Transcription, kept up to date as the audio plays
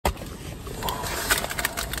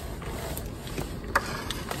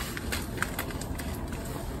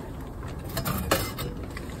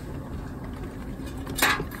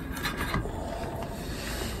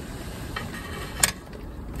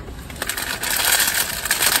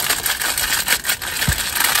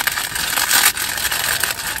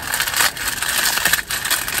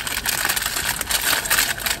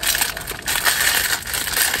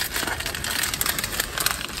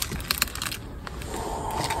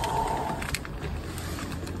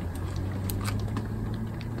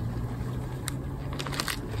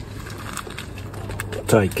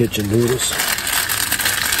Thai kitchen noodles.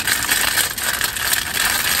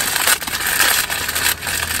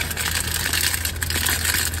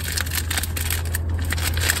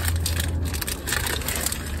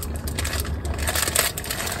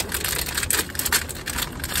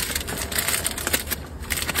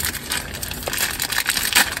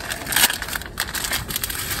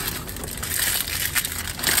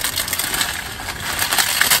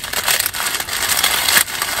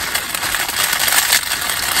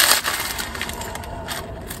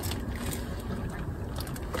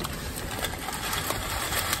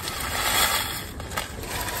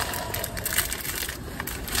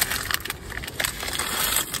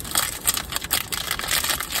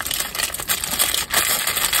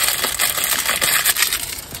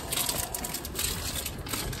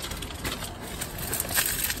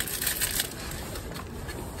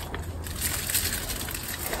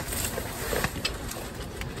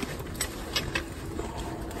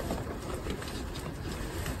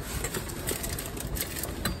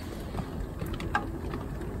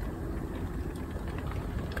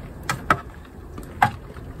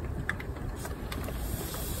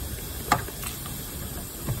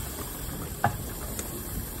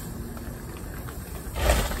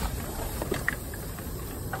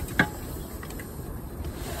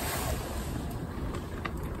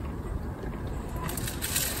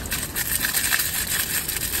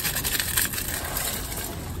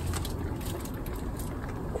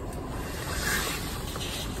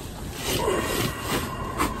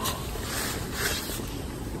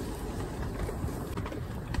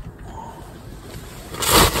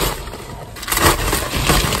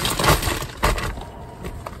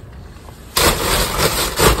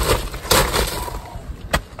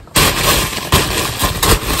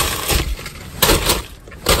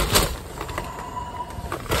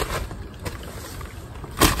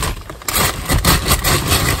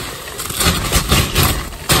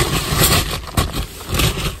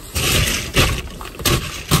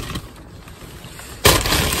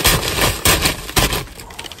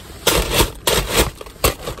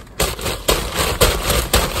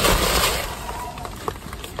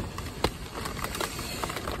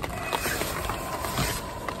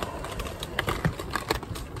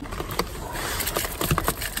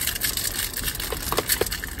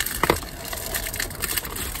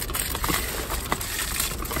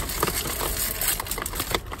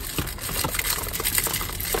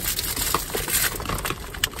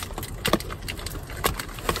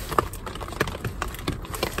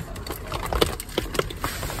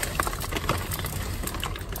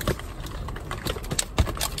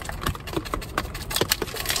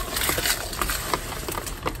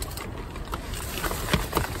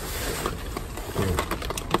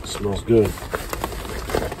 Smells good.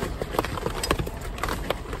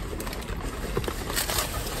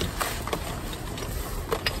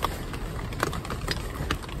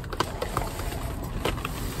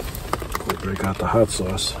 We'll break out the hot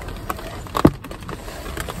sauce.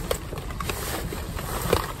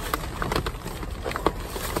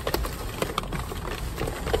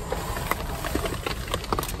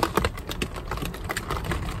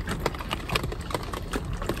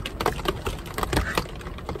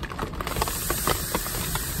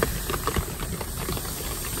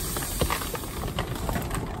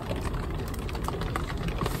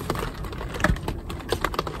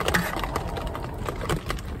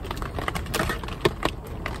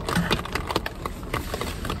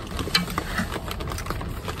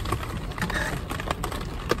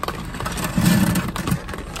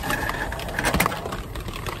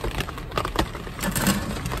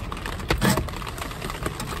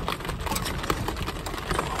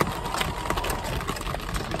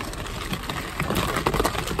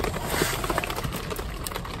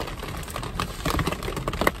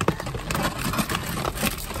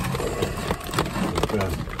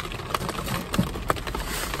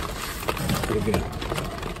 Pretty good.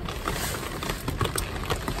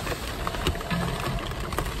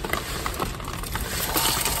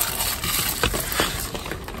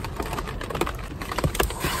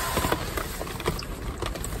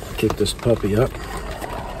 Kick this puppy up.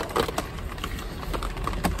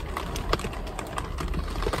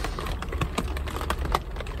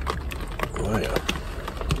 Oh yeah.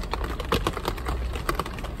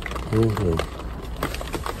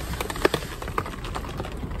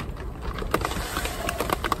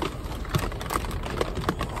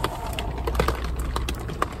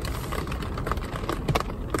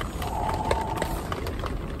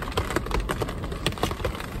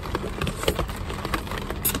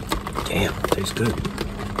 Damn, tastes good.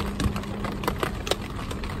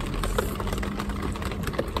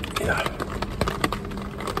 Yeah.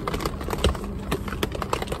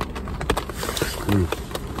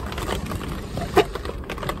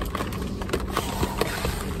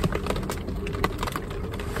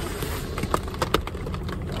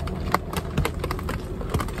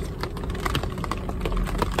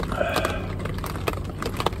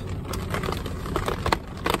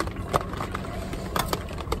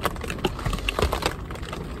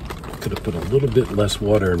 Could have put a little bit less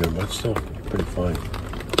water in there, but still pretty fine.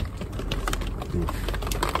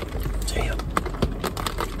 Damn.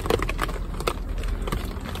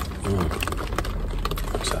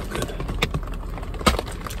 Looks out good.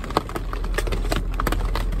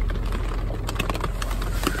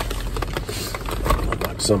 I'll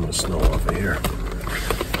knock some of the snow off of here.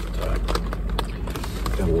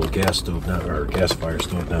 Got a little gas stove now, or gas fire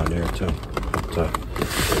stove down there too. But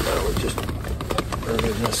now we're just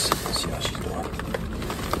burning this. Let's see how she's doing.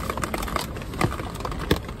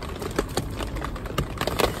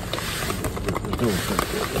 We're doing pretty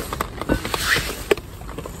good.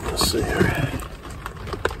 Let's see here.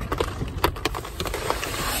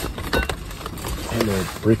 I know a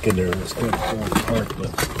brick in there that's going to fall apart,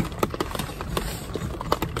 but.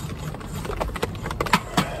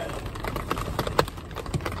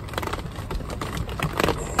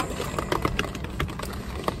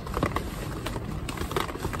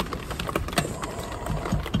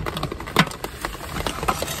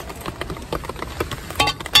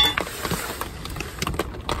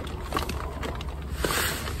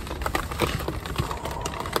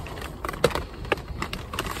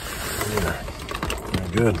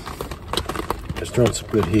 Good. Just throwing some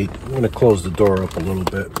good heat. I'm going to close the door up a little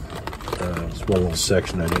bit. It's one little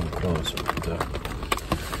section I didn't close. But,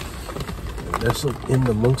 that's in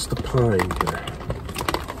amongst the pine here.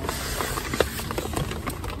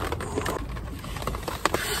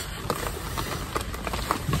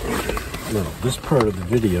 Now, this part of the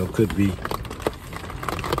video could be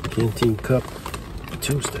Canteen Cup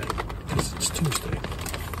Tuesday, because it's Tuesday.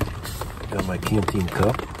 Got my Canteen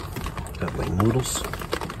Cup. Got my noodles.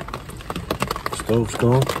 Stove's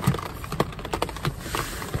going.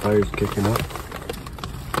 Fire's kicking up.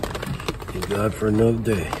 Thank God for another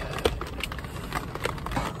day.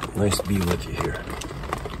 Nice to be with you here.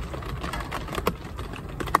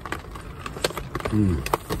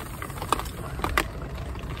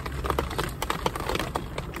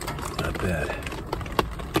 Not bad.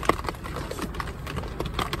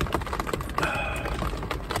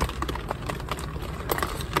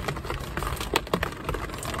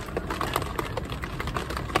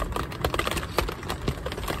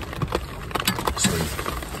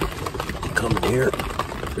 Come in here,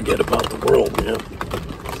 forget about the world, man.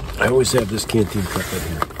 I always have this Canteen Cup in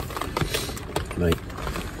here. And I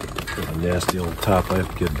got a nasty old top. I have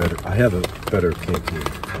to get better. I have a better Canteen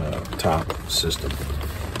top system.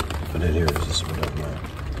 But in here is just what I'm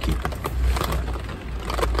keeping.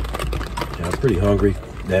 Yeah, I'm pretty hungry.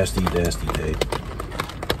 Nasty, nasty day.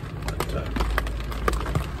 But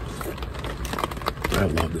I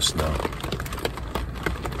love the snow.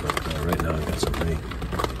 But right now I got some rain.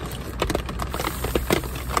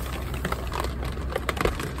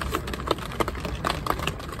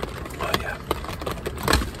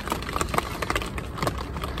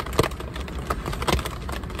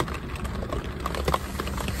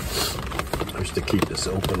 To keep this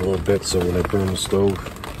open a little bit so when I burn the stove,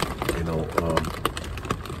 you know, the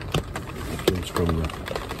fumes from the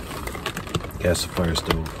gasifier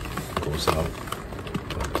stove goes out.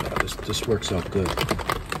 But this works out good.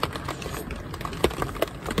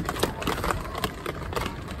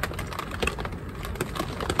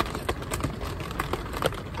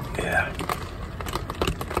 Yeah.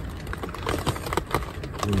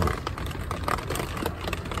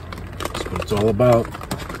 That's what it's all about.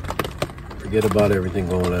 Forget about everything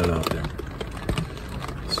going on out there.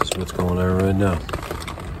 This is what's going on right now.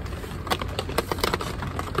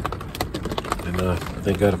 And I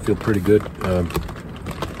think I feel pretty good.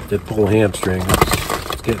 Did pull a hamstring.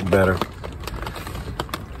 It's getting better.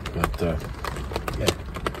 But yeah,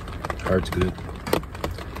 heart's good.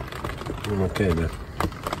 I'm okay, man.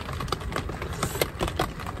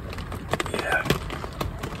 Yeah.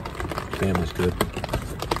 Family's good.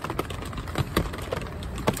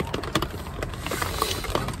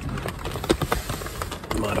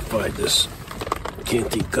 Modified this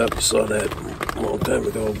Canteen Cup. You saw that a long time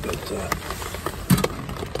ago, but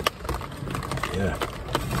yeah,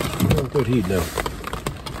 good heat now.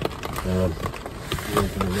 We're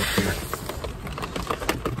gonna look here.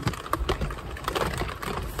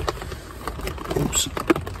 Oops.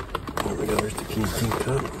 There we go. There's the Canteen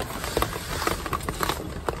Cup.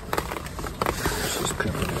 There's this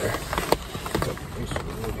cup in there.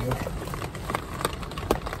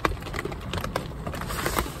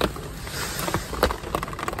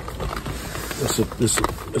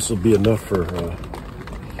 This will be enough for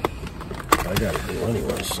I gotta do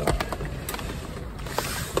anyway. So,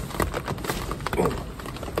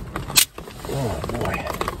 oh boy,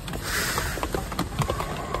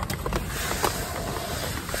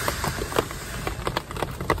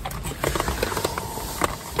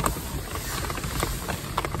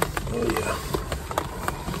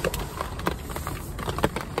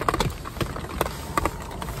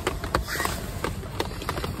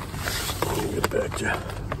 back to you.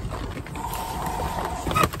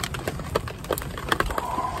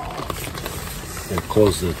 And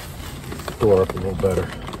close the door up a little better.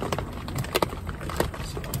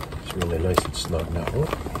 So it's really nice and snug now.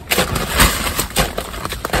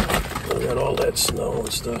 We got all that snow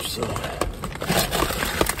and stuff, so.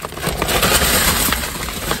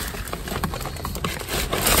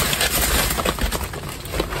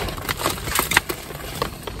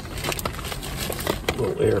 A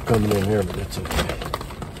little air coming in here, but that's okay.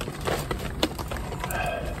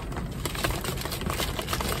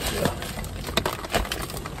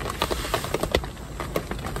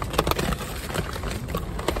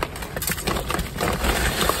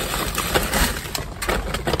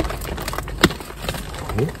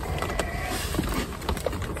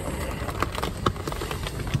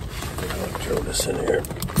 Throw this in here.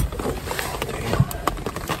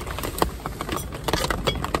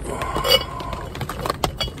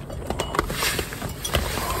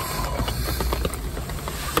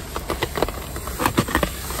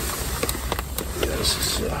 Yeah, this is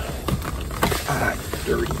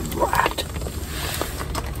dirty rat.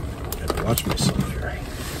 Gotta watch myself here.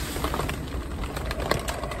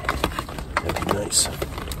 That'd be nice.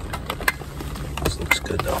 This looks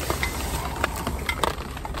good though.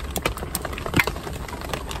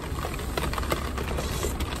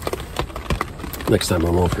 Next time I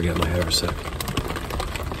won't forget my haversack.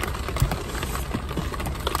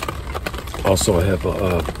 Also, I have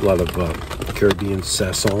a lot of Caribbean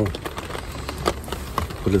sasson.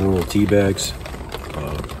 Put it in little tea bags.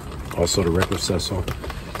 Also, the regular sasson.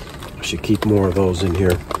 I should keep more of those in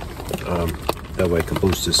here. That way I can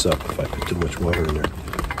boost this up if I put too much water in there.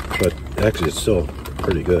 But actually, it's still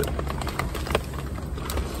pretty good.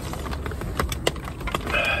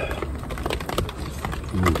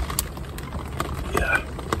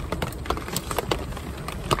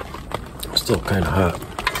 Still kind of hot.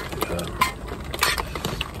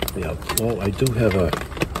 Yeah, well, I do have a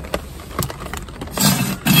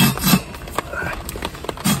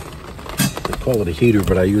they call it a heater,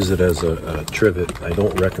 but I use it as a trivet. I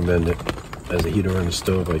don't recommend it as a heater on the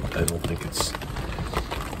stove. I don't think it's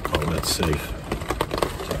all that safe.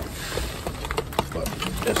 So, but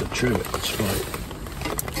as a trivet, it's fine.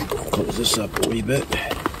 I'll close this up a wee bit.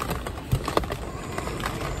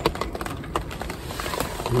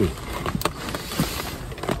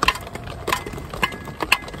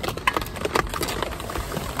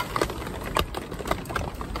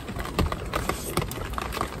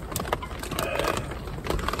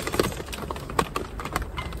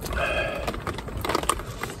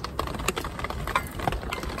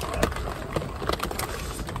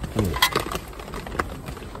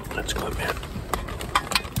 That's good, man.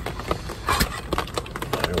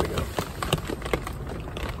 There we go.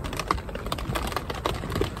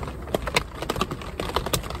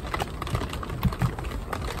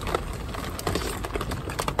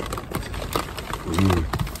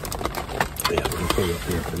 Yeah, we'll put it up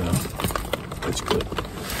here for now. That's good.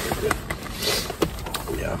 Very good.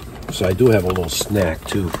 Yeah. So I do have a little snack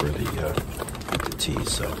too for the tea.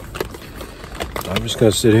 So I'm just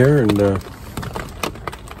gonna sit here and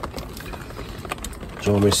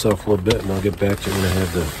enjoy myself a little bit, and I'll get back to it when I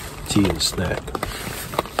have the tea and snack.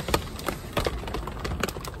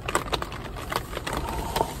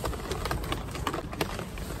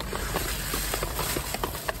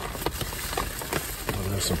 I'll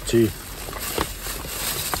have some tea.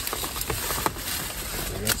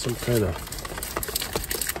 I got some kind of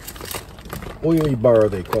oily bar,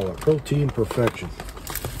 they call it. Protein Perfection.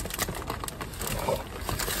 We'll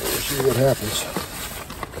see what happens.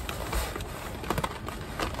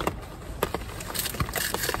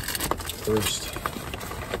 First,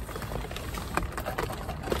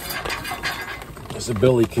 it's a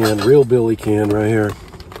billy can, real billy can right here.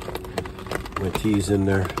 My tea's in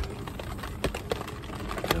there.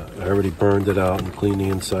 I already burned it out and cleaned the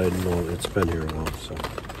inside, and all. It's been here a while, so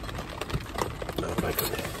now if I can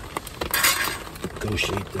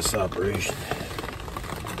negotiate this operation.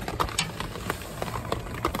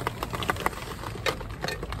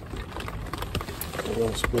 A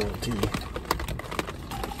little spoon of tea.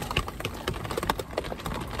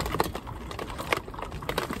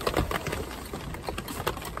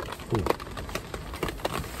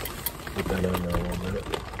 Put that on there a little minute.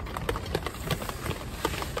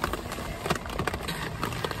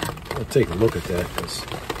 I'll take a look at that because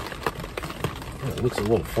it looks a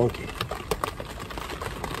little funky.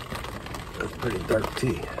 That's pretty dark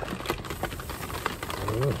tea. I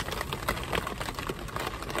don't know.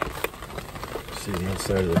 See the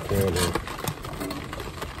inside of the can here.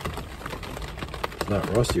 It's not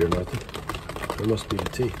rusty or nothing. It must be the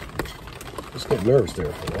tea. Just get nervous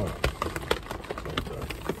there for a while.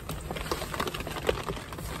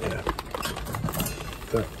 But,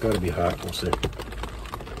 yeah. Gotta be hot, we'll see.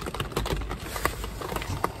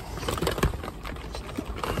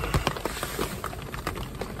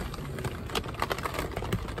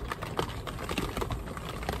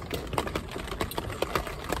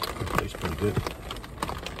 Tastes pretty good.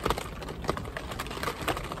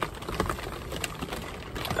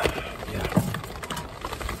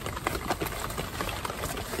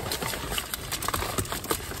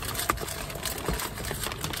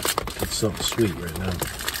 Something sweet right now.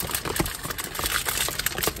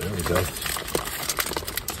 There we go.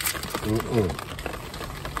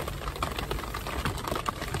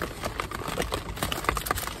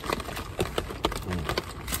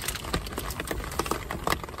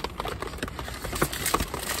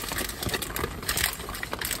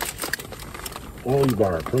 Oil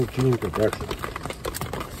bar, protein perfection.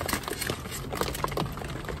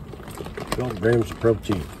 12 grams of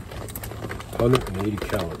protein, 180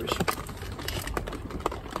 calories.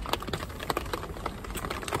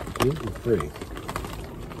 Gluten-free.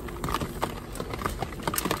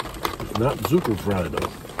 It's not zucker fried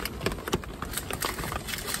though.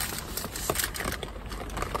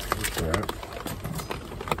 That's all right.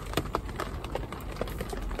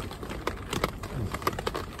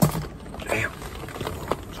 Damn,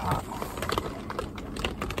 it's hot.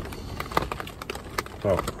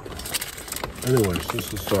 Oh, anyways, this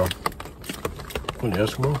is an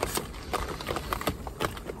Eskimo.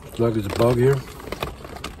 Snug as a bug here.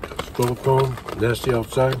 Silicone, nasty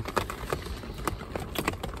outside.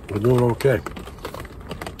 We're doing okay.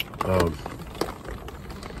 I'm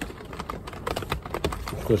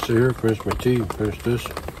gonna sit here, finish my tea, finish this.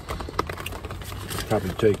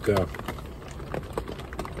 Probably take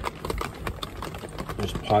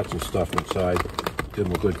these pots and stuff inside, give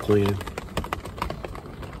them a good cleaning.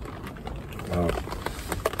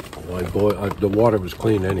 Well, the water was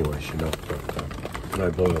clean anyways, you know. But when I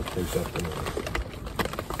boil things up anyway.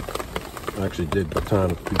 I actually did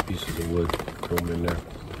baton a few pieces of wood, throw them in there.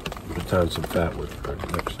 Baton some fat wood for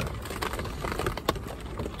next time.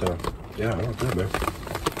 But, yeah, I don't know, man.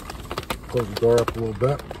 Close the door up a little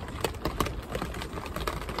bit.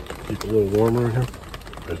 Keep it a little warmer in here.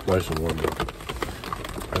 It's nice and warm now.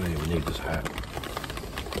 I don't even need this hat.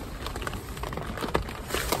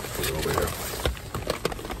 Put it over here.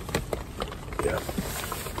 Yeah.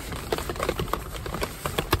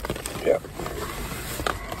 Yeah.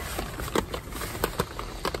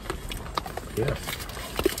 Yeah.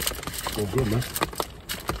 Well, good, man.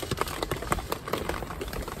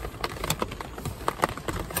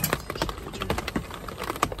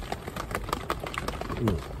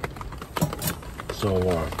 So,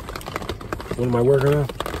 what am I working on?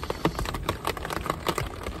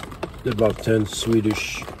 Did about 10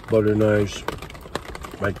 Swedish butter knives.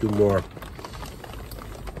 Might do more.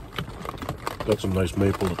 Got some nice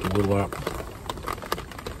maple at the woodlot.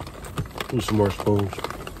 Do some more spoons.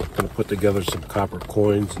 Gonna put together some copper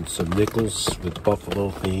coins and some nickels with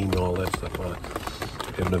buffalo theme and all that stuff on it.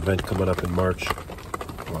 Got an event coming up in March.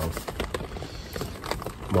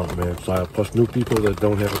 Mountain Man style. Plus new people that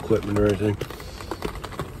don't have equipment or anything.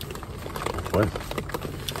 Fine.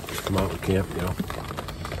 Just come out and camp, you know.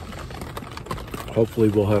 Hopefully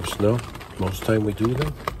we'll have snow. Most time we do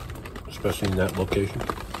though. Especially in that location.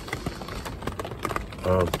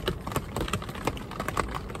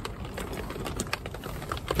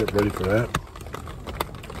 Get ready for that.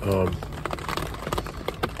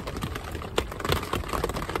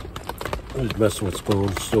 I'm just messing with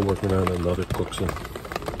spoons, still working on another cooking.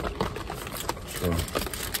 So,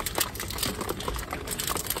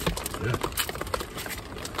 yeah.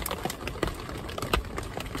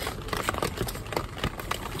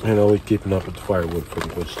 And always keeping up with the firewood for the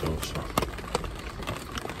wood stove, so.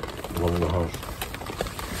 Along the house.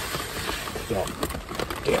 So,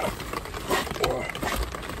 yeah.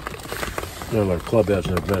 You know, our club has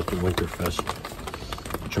an event at Winterfest.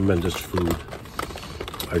 Tremendous food.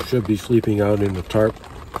 I should be sleeping out in the tarp.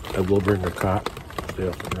 I will bring a cot. Stay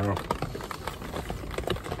up for now.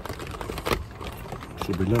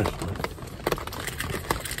 Should be nice, man.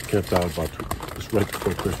 Camped out about just right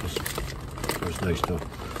before Christmas. It was nice though.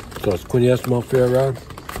 So it's Quinn Eskimo Fair Rod.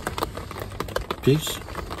 Peace,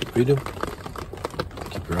 freedom.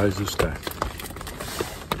 Keep your eyes to the sky.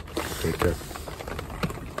 Take care.